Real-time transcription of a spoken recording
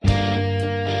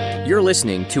You're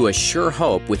listening to A Sure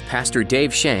Hope with Pastor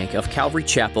Dave Shank of Calvary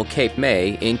Chapel, Cape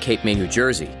May in Cape May, New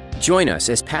Jersey. Join us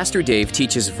as Pastor Dave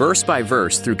teaches verse by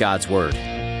verse through God's Word.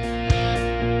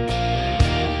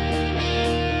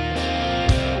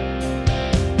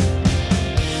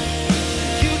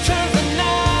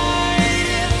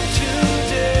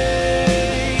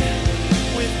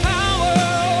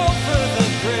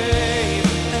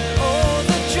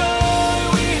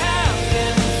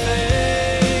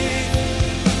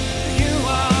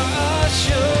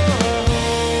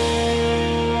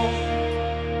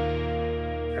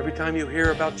 Time you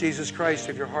hear about Jesus Christ,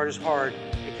 if your heart is hard,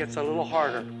 it gets a little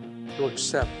harder to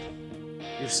accept.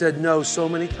 You've said no so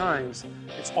many times,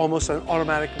 it's almost an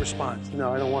automatic response.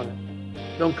 No, I don't want it.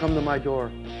 Don't come to my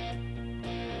door.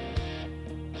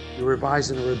 You rise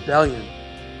in a rebellion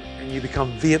and you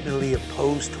become vehemently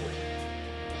opposed to it.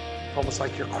 It's almost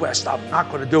like your quest, I'm not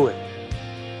going to do it.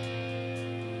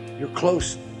 You're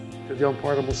close to the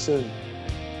unpardonable sin.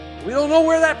 We don't know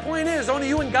where that point is. Only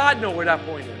you and God know where that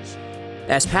point is.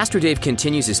 As Pastor Dave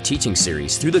continues his teaching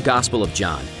series through the Gospel of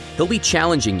John, he'll be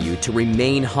challenging you to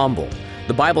remain humble.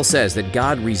 The Bible says that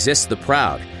God resists the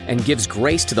proud and gives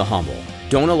grace to the humble.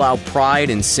 Don't allow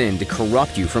pride and sin to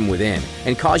corrupt you from within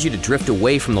and cause you to drift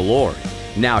away from the Lord.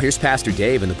 Now, here's Pastor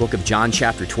Dave in the book of John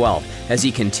chapter 12 as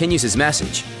he continues his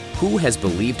message, Who Has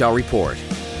Believed Our Report?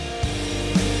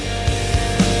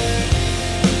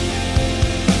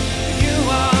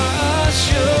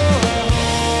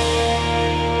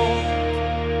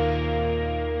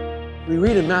 We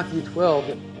read in Matthew 12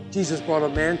 that Jesus brought a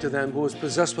man to them who was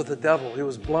possessed with the devil. He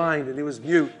was blind and he was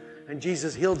mute, and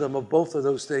Jesus healed him of both of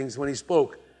those things when he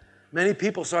spoke. Many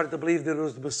people started to believe that it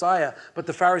was the Messiah, but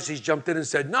the Pharisees jumped in and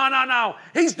said, no,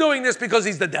 he's doing this because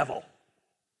he's the devil.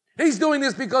 He's doing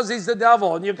this because he's the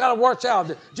devil, and you've got to watch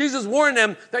out. Jesus warned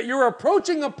them that you're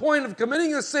approaching a point of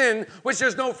committing a sin which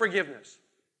there's no forgiveness.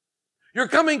 You're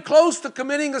coming close to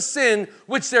committing a sin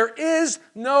which there is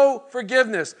no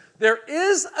forgiveness. There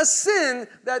is a sin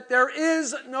that there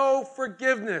is no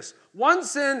forgiveness. One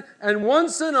sin and one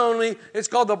sin only. It's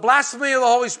called the blasphemy of the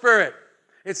Holy Spirit.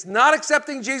 It's not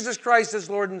accepting Jesus Christ as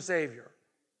Lord and Savior.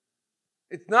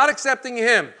 It's not accepting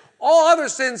Him. All other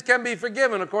sins can be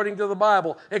forgiven according to the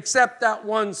Bible, except that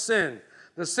one sin.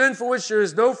 The sin for which there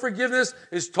is no forgiveness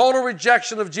is total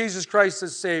rejection of Jesus Christ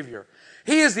as Savior.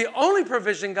 He is the only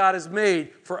provision God has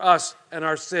made for us and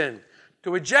our sin. To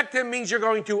reject Him means you're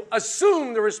going to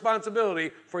assume the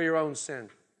responsibility for your own sin.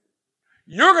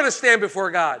 You're going to stand before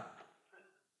God.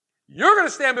 You're going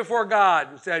to stand before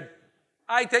God and say,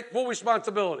 I take full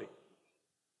responsibility.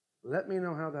 Let me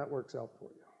know how that works out for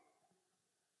you.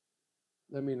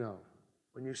 Let me know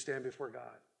when you stand before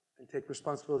God and take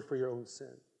responsibility for your own sin.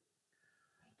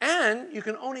 And you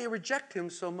can only reject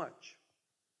Him so much.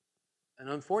 And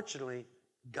unfortunately,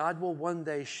 God will one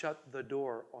day shut the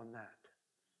door on that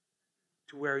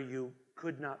to where you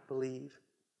could not believe.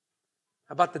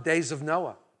 How about the days of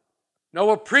Noah?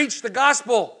 Noah preached the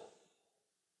gospel.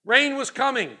 Rain was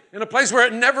coming in a place where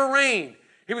it never rained.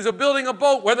 He was building a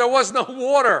boat where there was no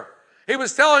water. He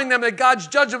was telling them that God's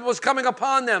judgment was coming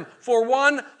upon them for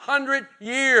 100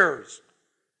 years.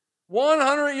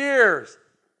 100 years.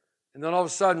 And then all of a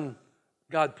sudden,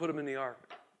 God put him in the ark.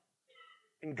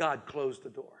 And God closed the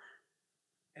door.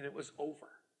 And it was over.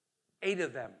 8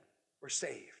 of them were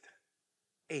saved.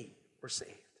 8 were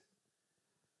saved.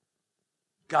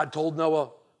 God told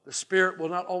Noah, the Spirit will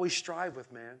not always strive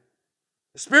with man.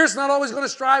 The Spirit's not always going to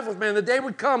strive with man. The day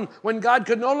would come when God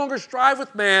could no longer strive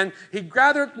with man. He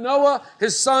gathered Noah,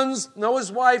 his sons,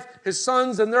 Noah's wife, his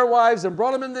sons and their wives, and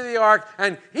brought them into the ark,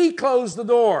 and He closed the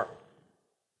door.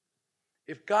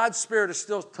 If God's Spirit is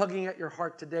still tugging at your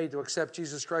heart today to accept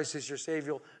Jesus Christ as your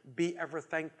Savior, be ever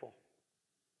thankful.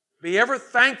 Be ever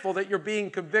thankful that you're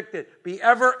being convicted. Be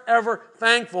ever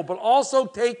thankful. But also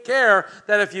take care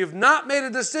that if you've not made a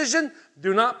decision,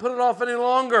 do not put it off any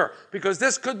longer, because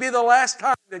this could be the last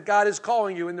time that God is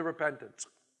calling you into repentance.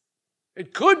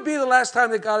 It could be the last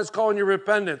time that God is calling you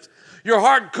repentance. Your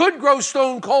heart could grow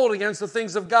stone cold against the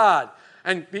things of God,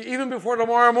 and even before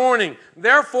tomorrow morning.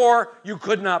 Therefore, you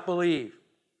could not believe.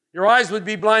 Your eyes would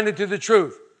be blinded to the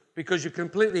truth because you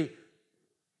completely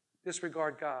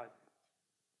disregard God.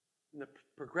 And the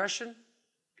progression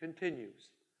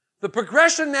continues. The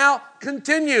progression now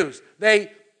continues.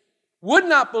 They would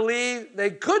not believe,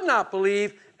 they could not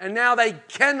believe, and now they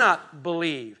cannot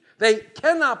believe. They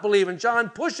cannot believe. And John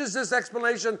pushes this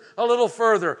explanation a little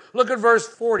further. Look at verse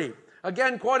 40.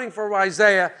 Again, quoting from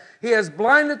Isaiah, He has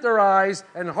blinded their eyes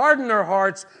and hardened their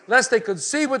hearts, lest they could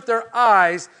see with their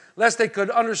eyes, lest they could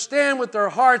understand with their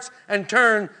hearts and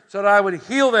turn, so that I would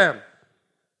heal them.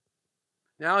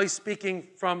 Now he's speaking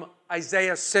from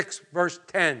Isaiah 6, verse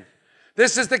 10.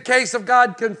 This is the case of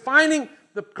God confirming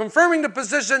the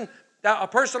position that a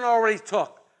person already took.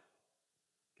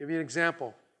 I'll give you an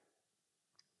example.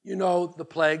 You know the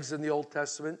plagues in the Old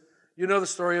Testament. You know the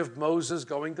story of Moses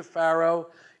going to Pharaoh.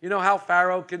 You know how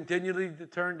Pharaoh continually to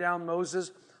turn down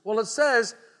Moses. Well, it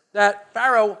says that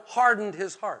Pharaoh hardened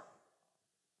his heart.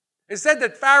 It said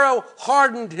that Pharaoh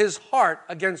hardened his heart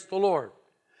against the Lord.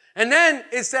 And then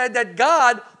it said that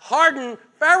God hardened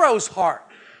Pharaoh's heart.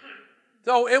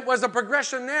 So it was a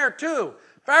progression there too.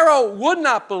 Pharaoh would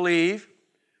not believe.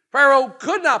 Pharaoh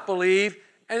could not believe.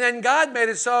 And then God made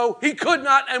it so he could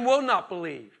not and will not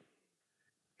believe.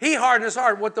 He hardened his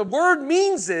heart. What the word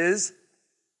means is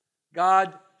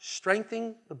God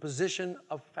strengthening the position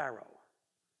of Pharaoh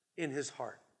in his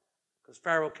heart. Because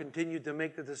Pharaoh continued to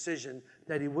make the decision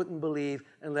that he wouldn't believe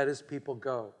and let his people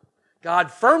go.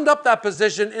 God firmed up that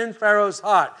position in Pharaoh's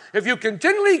heart. If you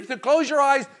continually to close your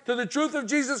eyes to the truth of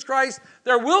Jesus Christ,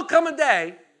 there will come a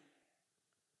day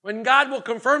when God will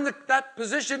confirm that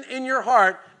position in your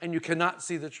heart and you cannot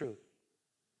see the truth.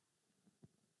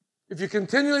 If you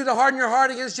continually to harden your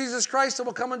heart against Jesus Christ, there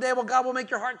will come a day when God will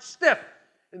make your heart stiff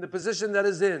in the position that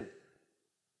is in.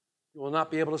 You will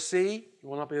not be able to see, you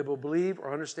will not be able to believe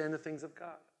or understand the things of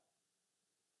God.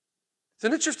 It's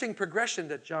an interesting progression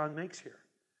that John makes here.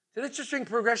 It's an interesting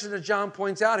progression that John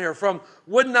points out here, from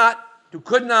would not to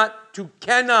could not to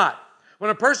cannot.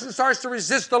 When a person starts to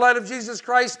resist the light of Jesus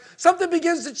Christ, something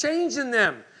begins to change in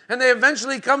them, and they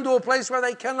eventually come to a place where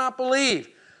they cannot believe.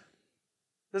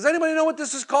 Does anybody know what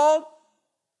this is called?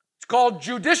 It's called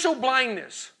judicial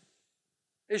blindness.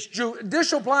 It's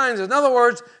judicial blindness. In other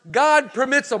words, God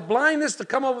permits a blindness to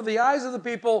come over the eyes of the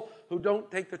people who don't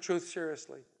take the truth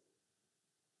seriously.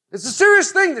 It's a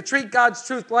serious thing to treat God's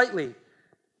truth lightly,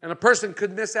 and a person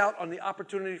could miss out on the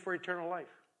opportunity for eternal life.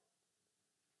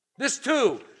 This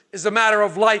too is a matter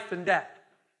of life and death.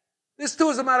 This too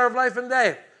is a matter of life and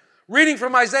death. Reading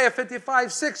from Isaiah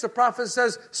 55:6, the prophet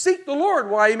says, "Seek the Lord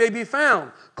while he may be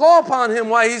found. Call upon him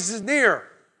while he's near.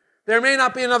 There may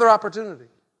not be another opportunity."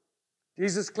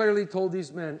 Jesus clearly told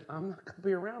these men, I'm not going to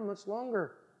be around much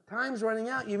longer. Time's running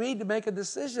out. You need to make a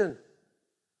decision.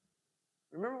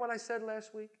 Remember what I said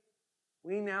last week?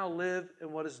 We now live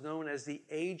in what is known as the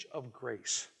age of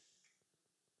grace.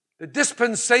 The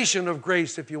dispensation of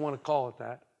grace, if you want to call it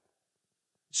that.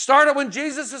 It started when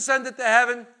Jesus ascended to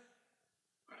heaven,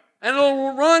 and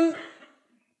it'll run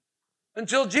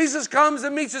until Jesus comes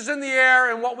and meets us in the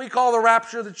air in what we call the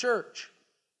rapture of the church.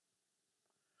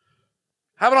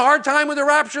 Having a hard time with the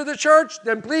rapture of the church?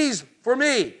 Then please, for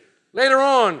me, later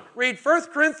on, read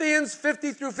 1 Corinthians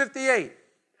 50 through 58.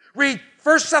 Read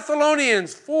 1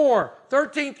 Thessalonians 4,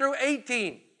 13 through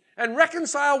 18. And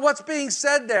reconcile what's being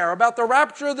said there about the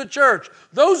rapture of the church.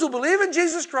 Those who believe in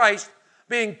Jesus Christ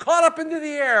being caught up into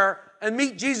the air and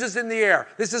meet Jesus in the air.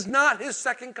 This is not his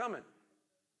second coming.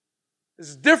 This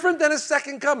is different than his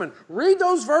second coming. Read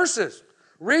those verses.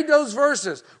 Read those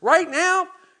verses. Right now,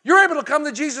 you're able to come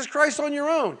to Jesus Christ on your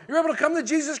own. You're able to come to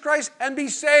Jesus Christ and be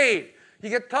saved. You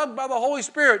get tugged by the Holy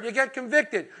Spirit. You get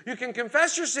convicted. You can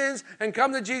confess your sins and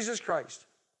come to Jesus Christ.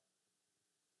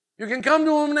 You can come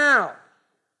to him now.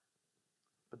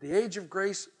 But the age of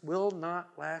grace will not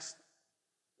last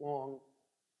long.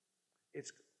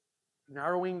 It's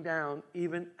narrowing down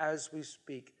even as we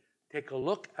speak. Take a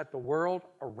look at the world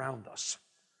around us.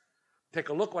 Take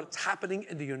a look at what's happening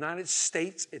in the United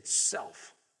States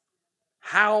itself.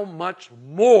 How much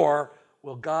more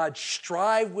will God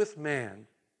strive with man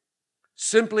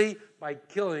simply by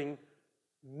killing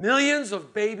millions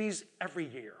of babies every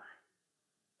year?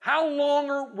 How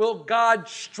longer will God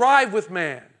strive with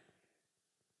man?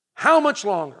 How much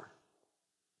longer?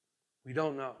 We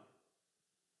don't know.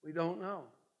 We don't know.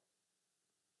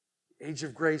 The age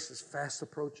of grace is fast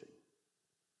approaching.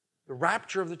 The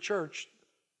rapture of the church,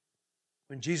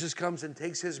 when Jesus comes and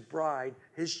takes his bride,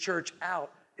 his church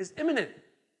out, is imminent.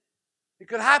 It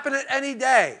could happen at any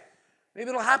day. Maybe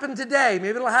it'll happen today.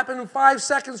 Maybe it'll happen in 5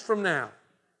 seconds from now.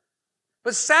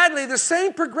 But sadly, the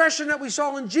same progression that we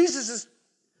saw in Jesus'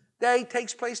 day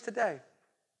takes place today.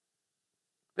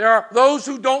 There are those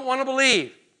who don't want to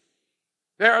believe.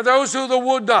 There are those who are the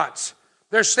would nots.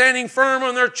 They're standing firm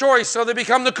on their choice, so they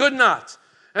become the could nots.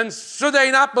 And should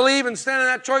they not believe and stand in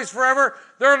that choice forever,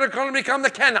 they're going to become the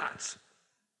cannots.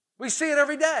 We see it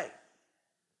every day.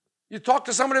 You talk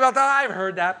to somebody about that, I've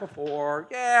heard that before.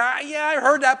 Yeah, I've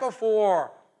heard that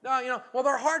before. No, well,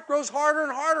 their heart grows harder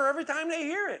and harder every time they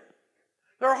hear it.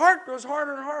 Their heart grows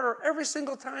harder and harder every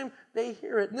single time they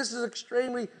hear it. And this is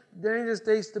extremely dangerous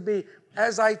days to be.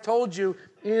 As I told you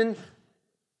in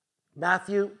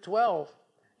Matthew 12,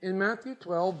 In Matthew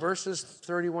 12, verses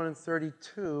 31 and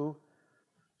 32,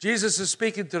 Jesus is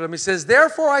speaking to them. He says,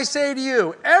 "Therefore I say to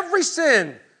you, every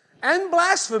sin and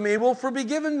blasphemy will be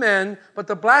forgiven men, but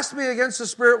the blasphemy against the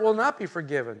Spirit will not be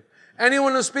forgiven.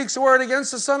 Anyone who speaks a word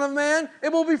against the Son of Man,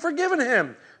 it will be forgiven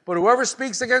him. But whoever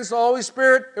speaks against the Holy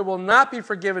Spirit, it will not be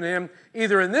forgiven him,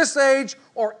 either in this age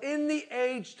or in the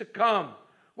age to come."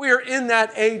 We are in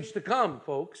that age to come,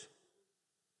 folks.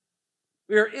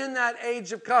 We are in that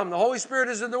age of come. The Holy Spirit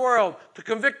is in the world to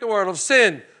convict the world of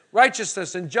sin,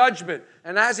 righteousness, and judgment.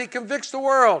 And as He convicts the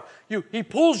world, He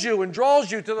pulls you and draws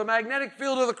you to the magnetic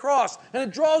field of the cross. And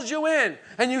it draws you in.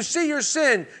 And you see your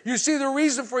sin. You see the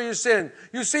reason for your sin.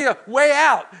 You see a way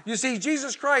out. You see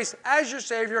Jesus Christ as your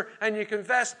Savior, and you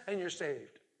confess and you're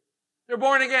saved. You're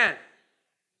born again.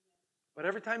 But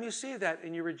every time you see that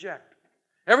and you reject,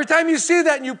 every time you see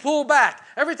that and you pull back,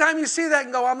 every time you see that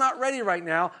and go, "I'm not ready right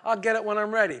now. I'll get it when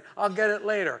I'm ready. I'll get it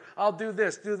later. I'll do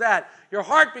this, do that." Your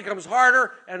heart becomes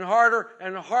harder and harder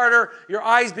and harder. Your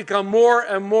eyes become more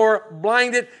and more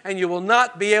blinded, and you will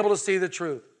not be able to see the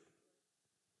truth.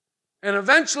 And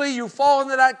eventually you fall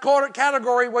into that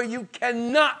category where you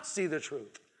cannot see the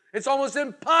truth. It's almost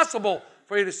impossible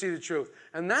for you to see the truth.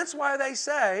 And that's why they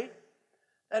say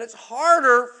that it's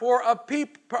harder for a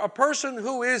person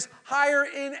who is higher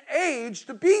in age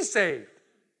to be saved.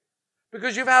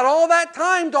 Because you've had all that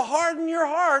time to harden your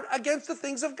heart against the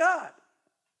things of God.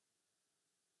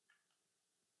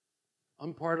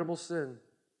 Unpardonable sin.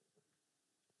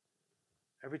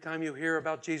 Every time you hear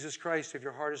about Jesus Christ, if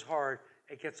your heart is hard,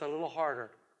 it gets a little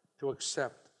harder to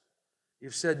accept.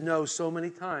 You've said no so many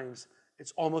times,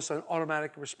 it's almost an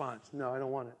automatic response. "No, I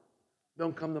don't want it.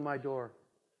 Don't come to my door."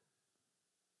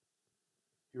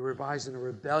 You rise in a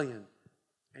rebellion,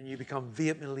 and you become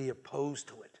vehemently opposed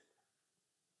to it.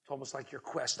 It's almost like your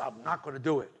quest. "I'm not going to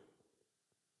do it."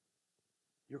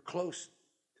 You're close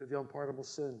to the unpardonable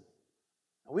sin.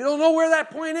 And we don't know where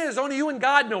that point is. Only you and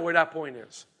God know where that point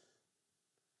is.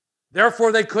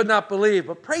 Therefore, they could not believe.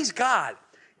 But praise God,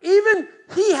 even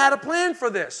He had a plan for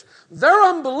this. Their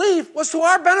unbelief was to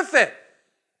our benefit.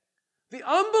 The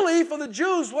unbelief of the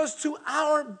Jews was to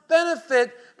our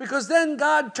benefit, because then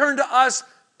God turned to us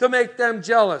to make them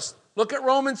jealous. Look at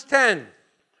Romans 10.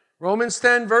 Romans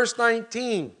 10, verse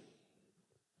 19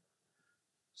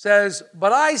 says,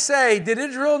 "But I say, did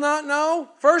Israel not know?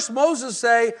 First Moses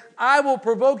say, I will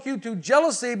provoke you to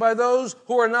jealousy by those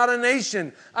who are not a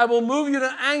nation. I will move you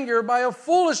to anger by a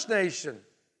foolish nation."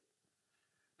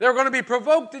 They're going to be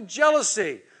provoked to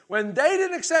jealousy when they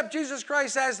didn't accept Jesus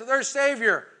Christ as their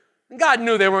Savior. And God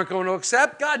knew they weren't going to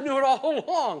accept. God knew it all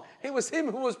along. It was Him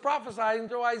who was prophesying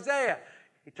through Isaiah.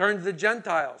 He turned to the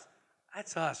Gentiles.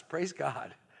 That's us. Praise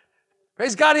God.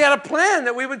 Praise God, He had a plan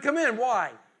that we would come in.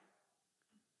 Why?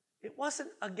 It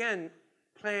wasn't, again,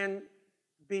 plan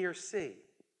B or C.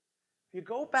 If you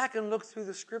go back and look through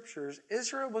the Scriptures,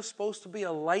 Israel was supposed to be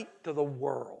a light to the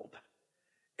world.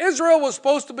 Israel was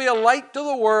supposed to be a light to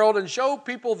the world and show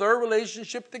people their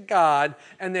relationship to God,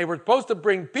 and they were supposed to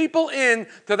bring people in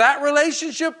to that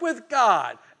relationship with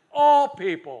God. All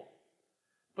people.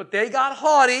 But they got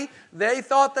haughty. They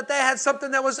thought that they had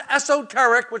something that was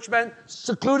esoteric, which meant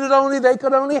secluded only, they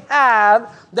could only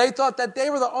have. They thought that they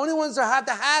were the only ones that had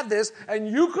to have this, and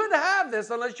you couldn't have this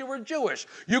unless you were Jewish.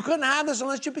 You couldn't have this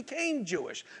unless you became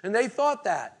Jewish. And they thought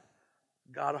that.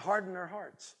 God hardened their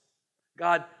hearts.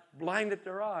 God blinded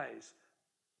their eyes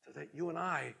so that you and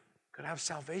I could have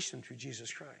salvation through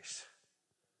Jesus Christ.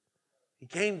 He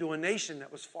came to a nation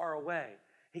that was far away.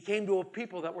 He came to a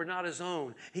people that were not His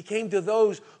own. He came to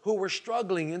those who were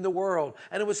struggling in the world.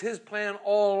 And it was His plan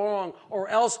all along. Or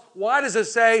else, why does it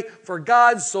say, "For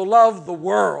God so loved the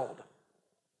world"?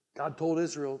 God told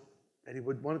Israel that He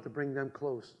wanted to bring them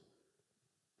close.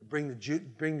 To bring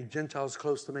the Gentiles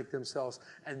close to make themselves.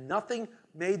 And nothing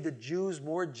made the Jews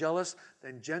more jealous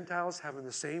than Gentiles having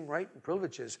the same right and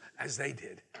privileges as they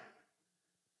did.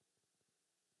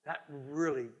 That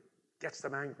really gets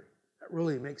them angry. That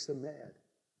really makes them mad.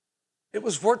 It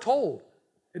was foretold.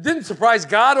 It didn't surprise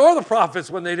God or the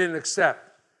prophets when they didn't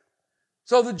accept.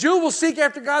 So the Jew will seek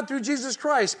after God through Jesus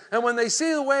Christ. And when they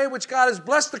see the way in which God has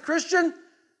blessed the Christian,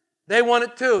 they want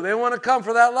it too. They want to come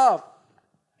for that love.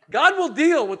 God will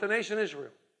deal with the nation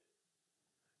Israel.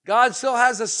 God still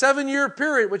has a 7-year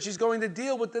period which He's going to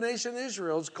deal with the nation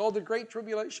Israel. It's called the Great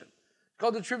Tribulation. It's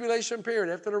called the tribulation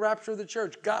period after the rapture of the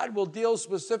church. God will deal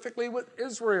specifically with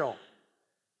Israel.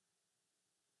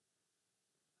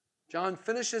 John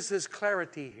finishes his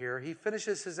clarity here. He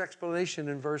finishes his explanation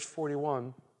in verse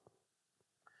 41.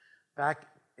 Back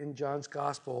in John's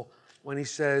Gospel when he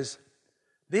says,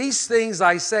 "These things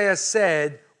Isaiah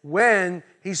said when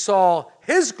he saw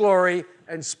His glory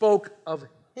and spoke of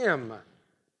him.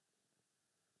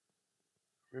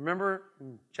 Remember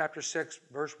in chapter 6,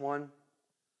 verse 1,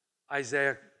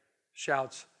 Isaiah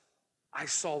shouts, I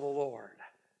saw the Lord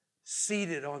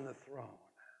seated on the throne.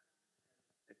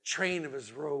 The train of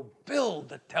his robe filled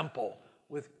the temple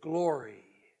with glory.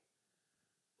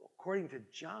 According to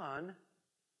John,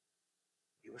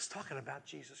 he was talking about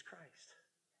Jesus Christ.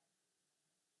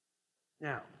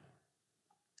 Now,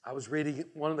 I was reading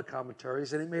one of the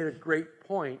commentaries, and it made a great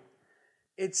point.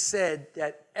 It said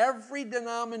that every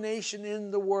denomination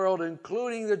in the world,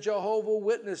 including the Jehovah's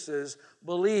Witnesses,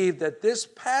 believe that this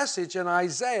passage in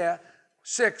Isaiah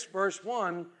 6, verse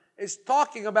 1, is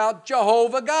talking about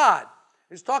Jehovah God.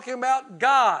 It's talking about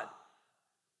God.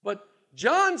 But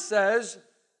John says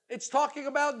it's talking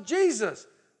about Jesus.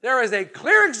 There is a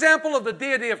clear example of the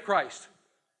deity of Christ.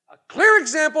 A clear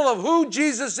example of who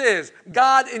Jesus is.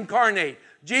 God incarnate.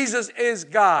 Jesus is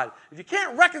God. If you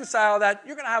can't reconcile that,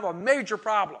 you're going to have a major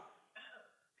problem.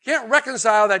 You can't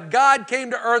reconcile that God came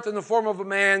to earth in the form of a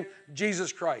man,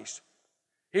 Jesus Christ.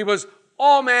 He was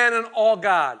all man and all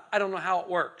God. I don't know how it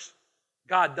works.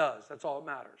 God does. That's all that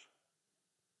matters.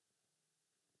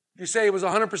 If you say he was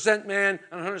 100% man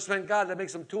and 100% God, that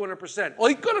makes him 200%. Well,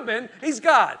 he could have been. He's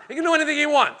God. He can do anything he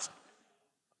wants.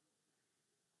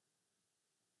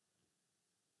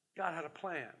 God had a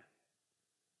plan.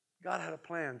 God had a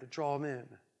plan to draw him in.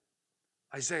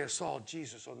 Isaiah saw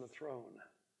Jesus on the throne.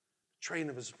 The train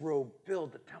of his robe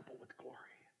filled the temple with glory.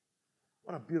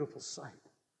 What a beautiful sight.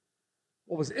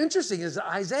 What was interesting is that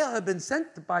Isaiah had been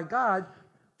sent by God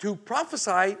to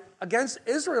prophesy against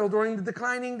Israel during the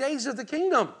declining days of the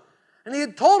kingdom. And he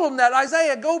had told him that,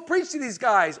 Isaiah, go preach to these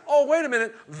guys. Oh, wait a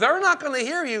minute. They're not going to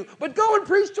hear you, but go and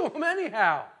preach to them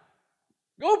anyhow.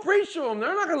 Go preach to them.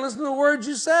 They're not going to listen to the words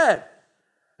you said.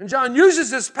 And John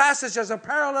uses this passage as a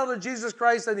parallel to Jesus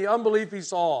Christ and the unbelief he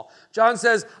saw. John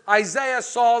says, Isaiah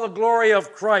saw the glory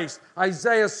of Christ.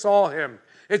 Isaiah saw him.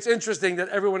 It's interesting that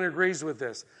everyone agrees with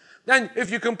this. Then, if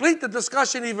you complete the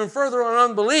discussion even further on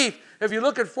unbelief, if you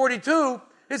look at 42,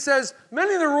 it says,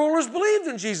 many of the rulers believed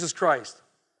in Jesus Christ.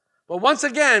 But once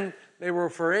again, they were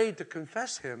afraid to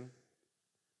confess him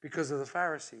because of the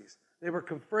Pharisees. They were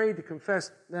afraid to confess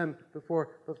them before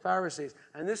the Pharisees.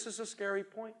 And this is a scary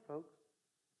point, folks.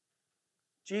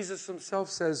 Jesus himself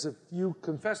says, if you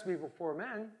confess me before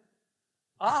men,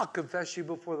 I'll confess you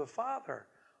before the Father.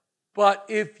 But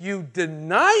if you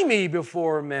deny me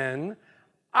before men,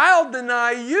 I'll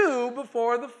deny you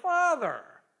before the Father.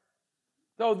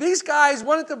 So these guys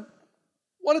wanted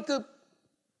to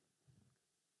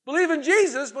believe in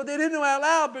Jesus, but they didn't know out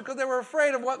loud because they were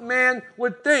afraid of what man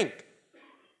would think.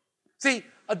 See,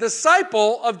 a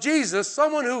disciple of Jesus,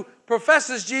 someone who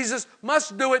professes Jesus,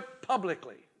 must do it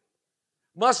publicly.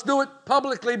 Must do it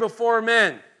publicly before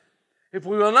men. If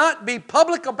we will not be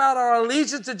public about our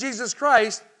allegiance to Jesus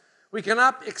Christ, we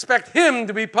cannot expect him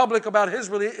to be public about his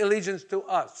allegiance to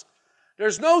us.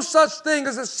 There's no such thing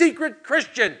as a secret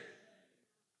Christian.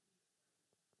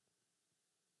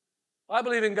 I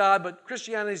believe in God, but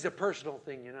Christianity is a personal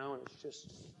thing, and it's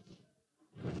just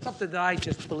something that I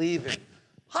just believe in.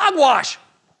 Hogwash!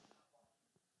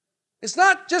 It's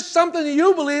not just something that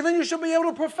you believe in. You should be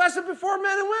able to profess it before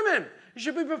men and women. You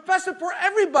should be professing for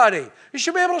everybody. You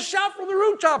should be able to shout from the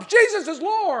rooftops, Jesus is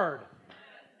Lord.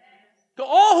 To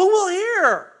all who will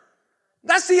hear.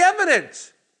 That's the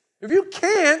evidence. If you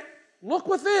can't, look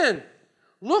within.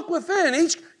 Look within.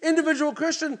 Each individual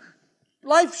Christian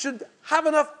life should have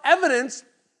enough evidence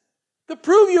to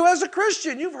prove you as a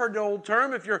Christian. You've heard the old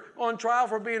term, if you're on trial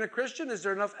for being a Christian, is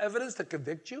there enough evidence to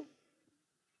convict you?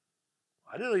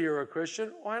 I didn't know you were a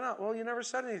Christian. Why not? Well, you never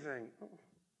said anything.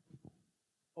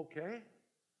 Okay.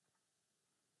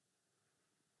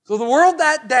 So the world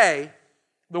that day,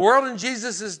 the world in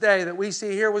Jesus' day that we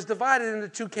see here was divided into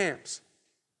two camps.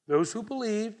 Those who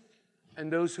believed and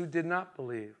those who did not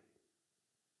believe.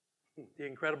 The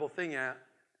incredible thing is,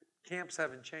 camps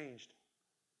haven't changed.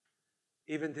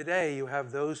 Even today, you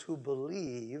have those who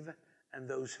believe and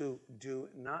those who do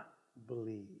not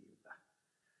believe.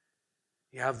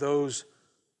 You have those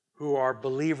who are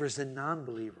believers and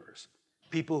non-believers.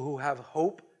 People who have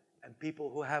hope and people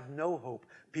who have no hope.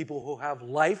 People who have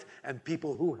life and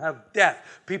people who have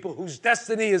death. People whose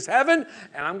destiny is heaven,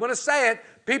 and I'm going to say it,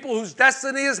 people whose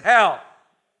destiny is hell.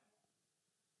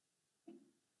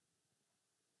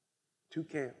 Two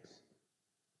camps.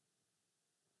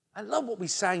 I love what we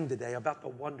sang today about the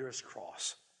wondrous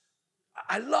cross.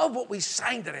 I love what we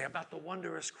sang today about the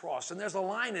wondrous cross. And there's a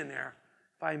line in there,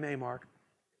 if I may, Mark.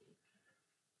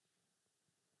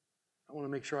 I want to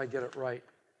make sure I get it right.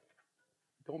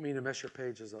 Don't mean to mess your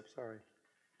pages up, sorry.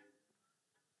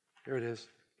 Here it is.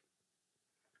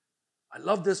 I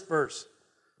love this verse.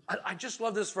 I just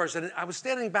love this verse. And I was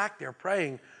standing back there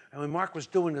praying, and when Mark was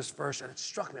doing this verse, and it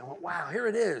struck me, I went, wow, here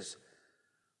it is.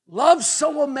 Love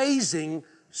so amazing,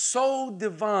 so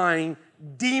divine,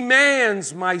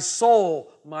 demands my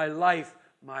soul, my life,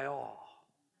 my all.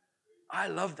 I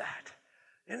love that.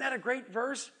 Isn't that a great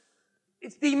verse?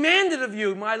 It's demanded of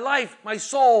you, my life, my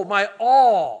soul, my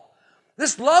all.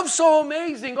 This love so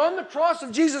amazing on the cross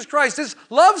of Jesus Christ, this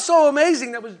love so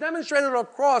amazing that was demonstrated on the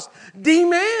cross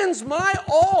demands my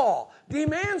all,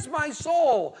 demands my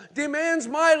soul, demands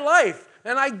my life.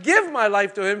 And I give my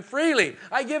life to Him freely.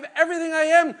 I give everything I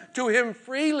am to Him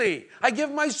freely. I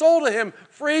give my soul to Him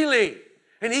freely.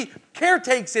 And He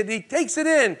caretakes it, He takes it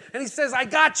in, and He says, I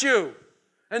got you.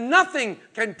 And nothing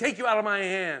can take you out of my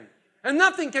hand. And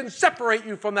nothing can separate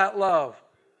you from that love.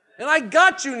 And I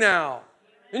got you now.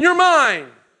 And you're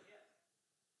mine.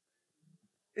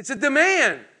 It's a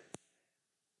demand.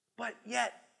 But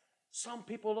yet, some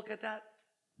people look at that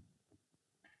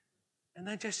and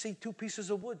they just see two pieces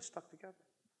of wood stuck together.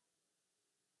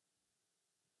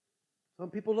 Some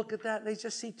people look at that and they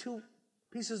just see two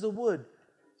pieces of wood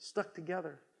stuck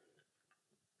together.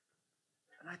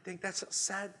 And I think that's a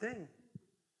sad thing.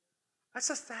 That's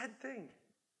a sad thing.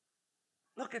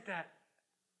 Look at that.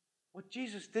 What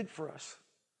Jesus did for us.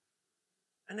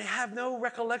 And they have no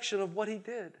recollection of what He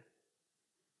did.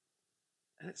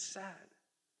 And it's sad.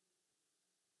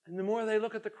 And the more they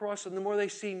look at the cross and the more they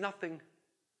see nothing,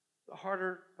 the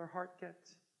harder their heart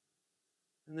gets.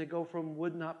 And they go from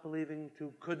would not believing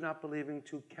to could not believing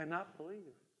to cannot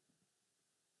believe.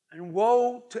 And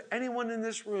woe to anyone in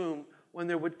this room when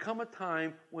there would come a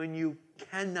time when you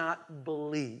cannot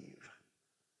believe.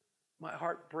 My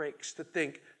heart breaks to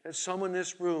think that someone in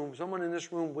this room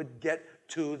would get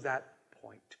to that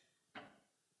point.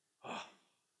 Oh,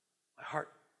 my heart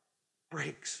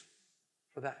breaks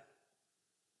for that.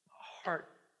 My heart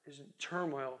is in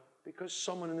turmoil because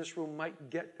someone in this room might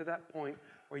get to that point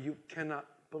where you cannot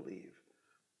believe.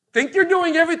 Think you're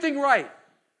doing everything right.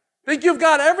 Think you've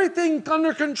got everything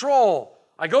under control.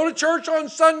 I go to church on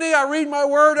Sunday. I read my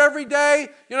word every day.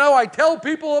 I tell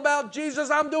people about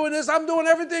Jesus. I'm doing this. I'm doing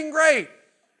everything great.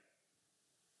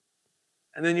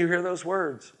 And then you hear those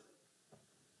words.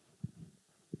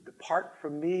 Depart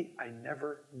from me, I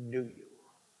never knew you.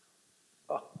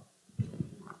 Oh.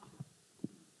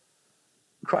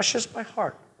 Crushes my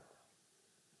heart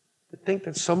to think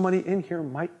that somebody in here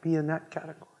might be in that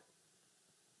category.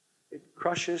 It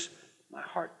crushes my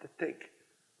heart to think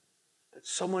that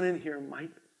someone in here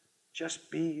might just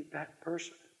be that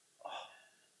person. Oh.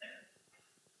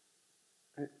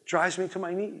 And it drives me to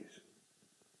my knees.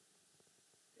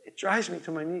 It drives me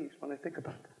to my knees when I think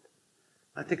about that.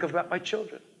 I think about my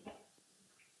children.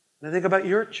 And I think about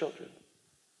your children.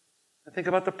 I think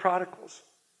about the prodigals,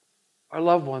 our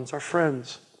loved ones, our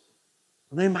friends.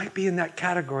 And they might be in that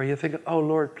category. You're thinking, oh,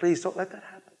 Lord, please don't let that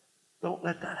happen. Don't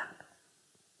let that happen.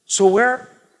 So where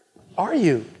are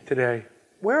you today?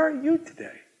 Where are you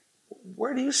today?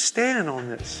 Where do you stand on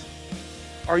this?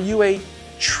 Are you a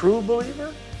true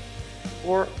believer?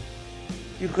 Or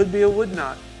you could be a would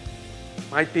not.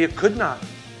 Might be a could not.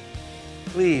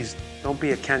 Please don't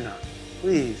be a cannot.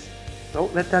 Please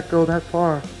don't let that go that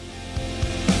far.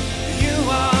 You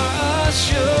are a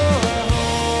sure hope.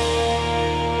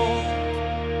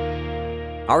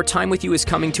 Our time with you is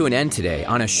coming to an end today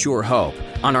on A Sure Hope.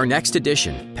 On our next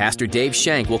edition, Pastor Dave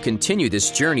Shank will continue this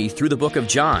journey through the book of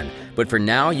John. But for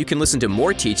now, you can listen to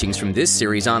more teachings from this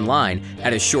series online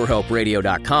at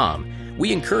ASureHopeRadio.com.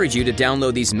 We encourage you to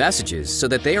download these messages so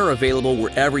that they are available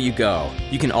wherever you go.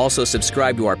 You can also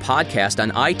subscribe to our podcast on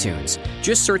iTunes.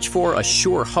 Just search for A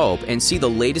Sure Hope and see the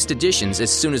latest editions as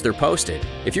soon as they're posted.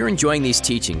 If you're enjoying these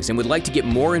teachings and would like to get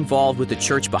more involved with the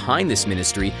church behind this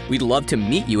ministry, we'd love to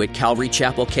meet you at Calvary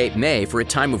Chapel, Cape May for a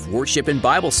time of worship and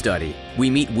Bible study. We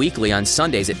meet weekly on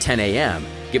Sundays at 10 a.m.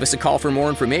 Give us a call for more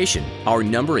information. Our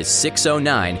number is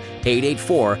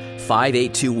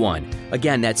 609-884-5821.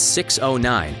 Again, that's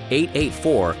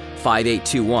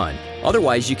 609-884-5821.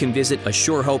 Otherwise, you can visit A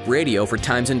Sure Hope Radio for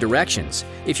times and directions.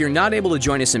 If you're not able to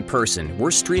join us in person,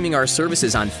 we're streaming our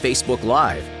services on Facebook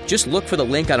Live. Just look for the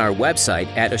link on our website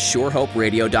at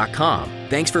ASureHopeRadio.com.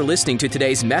 Thanks for listening to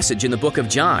today's message in the book of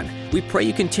John. We pray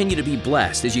you continue to be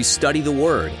blessed as you study the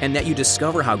Word and that you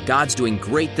discover how God's doing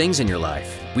great things in your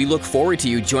life. We look forward to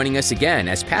you joining us again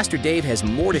as Pastor Dave has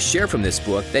more to share from this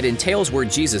book that entails where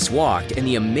Jesus walked and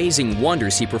the amazing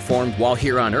wonders He performed while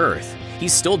here on earth.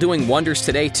 He's still doing wonders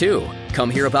today, too. Come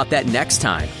hear about that next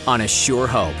time on A Sure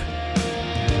Hope.